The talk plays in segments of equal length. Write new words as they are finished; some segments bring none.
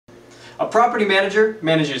A property manager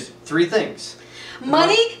manages three things.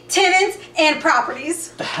 Money, tenants, and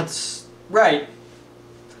properties. That's right.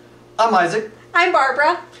 I'm Isaac. I'm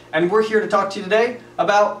Barbara. And we're here to talk to you today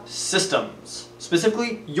about systems.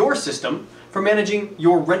 Specifically, your system for managing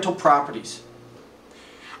your rental properties.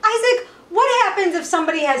 Isaac, what happens if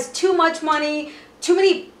somebody has too much money, too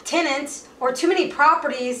many tenants, or too many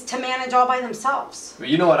properties to manage all by themselves? Well,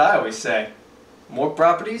 you know what I always say. More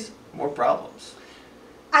properties, more problems.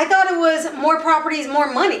 I thought it was more properties, more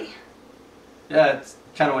money. Yeah, it's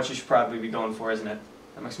kind of what you should probably be going for, isn't it?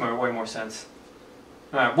 That makes way more sense.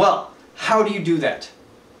 Alright, well, how do you do that?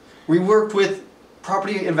 We worked with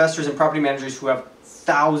property investors and property managers who have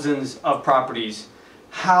thousands of properties.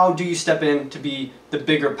 How do you step in to be the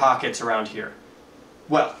bigger pockets around here?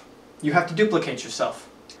 Well, you have to duplicate yourself.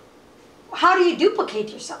 How do you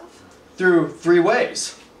duplicate yourself? Through three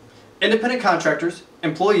ways. Independent contractors,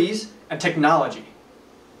 employees, and technology.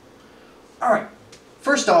 Alright,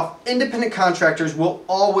 first off, independent contractors will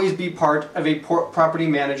always be part of a property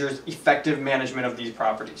manager's effective management of these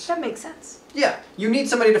properties. That makes sense. Yeah, you need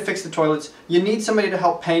somebody to fix the toilets, you need somebody to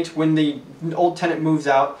help paint when the old tenant moves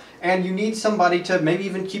out, and you need somebody to maybe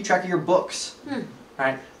even keep track of your books.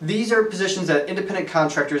 Alright, these are positions that independent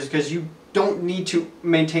contractors, because you don't need to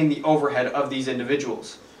maintain the overhead of these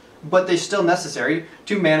individuals, but they're still necessary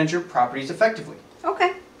to manage your properties effectively.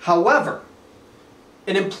 Okay. However,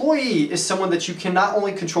 an employee is someone that you can not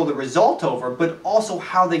only control the result over, but also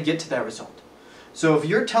how they get to that result. So if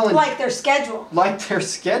you're telling... Like their schedule. Like their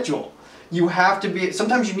schedule. You have to be...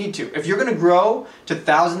 Sometimes you need to. If you're going to grow to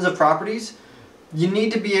thousands of properties, you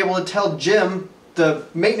need to be able to tell Jim, the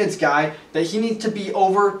maintenance guy, that he needs to be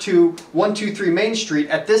over to 123 Main Street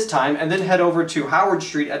at this time, and then head over to Howard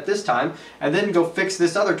Street at this time, and then go fix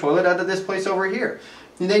this other toilet out of this place over here.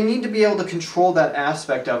 They need to be able to control that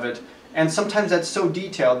aspect of it. And sometimes that's so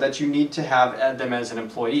detailed that you need to have them as an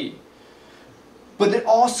employee. But it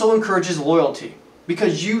also encourages loyalty,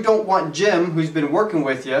 because you don't want Jim, who's been working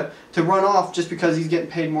with you, to run off just because he's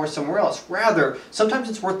getting paid more somewhere else. Rather, sometimes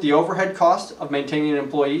it's worth the overhead cost of maintaining an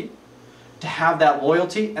employee to have that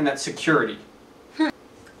loyalty and that security.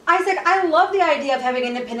 Isaac, I love the idea of having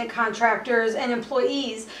independent contractors and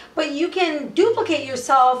employees, but you can duplicate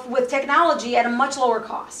yourself with technology at a much lower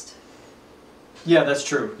cost. Yeah, that's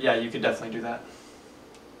true. Yeah, you could definitely do that.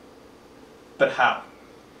 But how?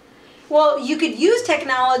 Well, you could use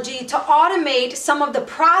technology to automate some of the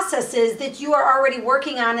processes that you are already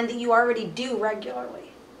working on and that you already do regularly.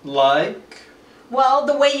 Like? Well,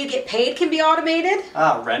 the way you get paid can be automated.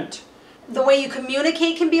 Rent. The way you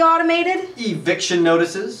communicate can be automated. Eviction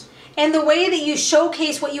notices. And the way that you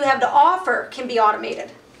showcase what you have to offer can be automated.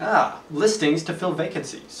 Listings to fill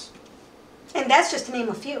vacancies. And that's just to name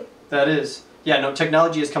a few. That is. Yeah, no,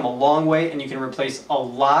 technology has come a long way, and you can replace a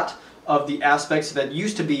lot of the aspects that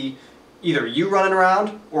used to be either you running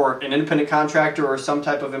around or an independent contractor or some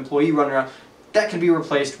type of employee running around. That can be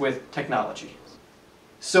replaced with technology.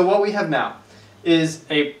 So what we have now is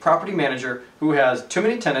a property manager who has too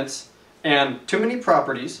many tenants and too many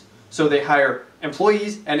properties, so they hire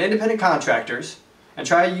employees and independent contractors and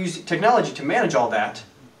try to use technology to manage all that.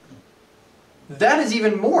 That is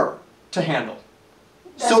even more to handle.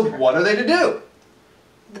 So what are they to do?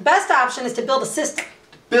 The best option is to build a system.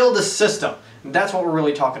 Build a system. And that's what we're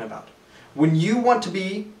really talking about. When you want to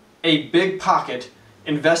be a big pocket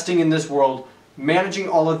investing in this world, managing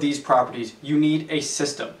all of these properties, you need a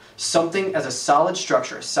system. Something as a solid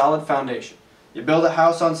structure, a solid foundation. You build a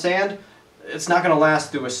house on sand, it's not going to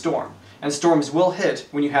last through a storm. And storms will hit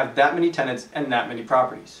when you have that many tenants and that many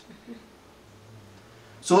properties.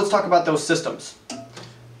 So let's talk about those systems.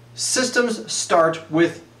 Systems start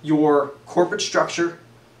with your corporate structure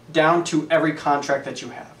down to every contract that you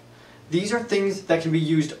have. These are things that can be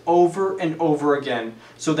used over and over again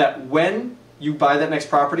so that when you buy that next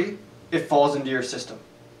property, it falls into your system.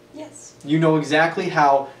 Yes. You know exactly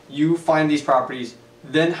how you find these properties,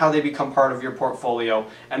 then how they become part of your portfolio,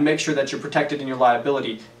 and make sure that you're protected in your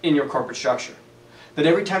liability in your corporate structure. That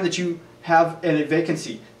every time that you have a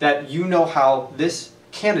vacancy, that you know how this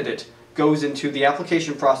candidate goes into the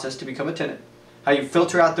application process to become a tenant, how you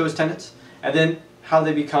filter out those tenants, and then how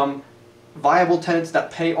they become viable tenants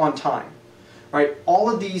that pay on time. Right? All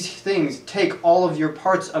of these things take all of your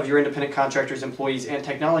parts of your independent contractors, employees, and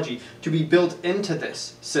technology to be built into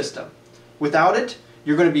this system. Without it,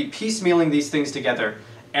 you're going to be piecemealing these things together,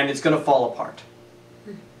 and it's going to fall apart.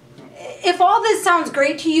 If all this sounds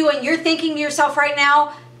great to you and you're thinking to yourself right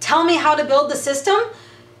now, tell me how to build the system,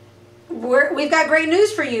 we've got great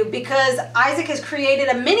news for you, because Isaac has created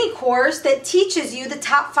a mini course that teaches you the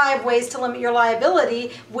top 5 ways to limit your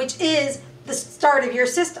liability, which is the start of your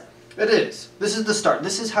system. It is. This is the start.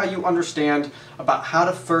 This is how you understand about how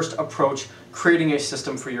to first approach creating a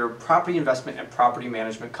system for your property investment and property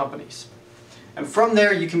management companies. And from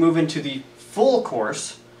there, you can move into the full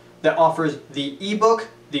course that offers the ebook,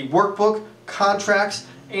 the workbook, contracts,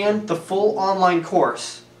 and the full online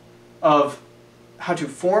course of how to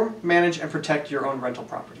form, manage, and protect your own rental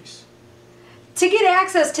properties. To get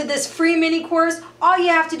access to this free mini course, all you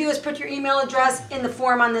have to do is put your email address in the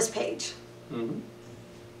form on this page.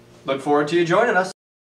 Look forward to you joining us.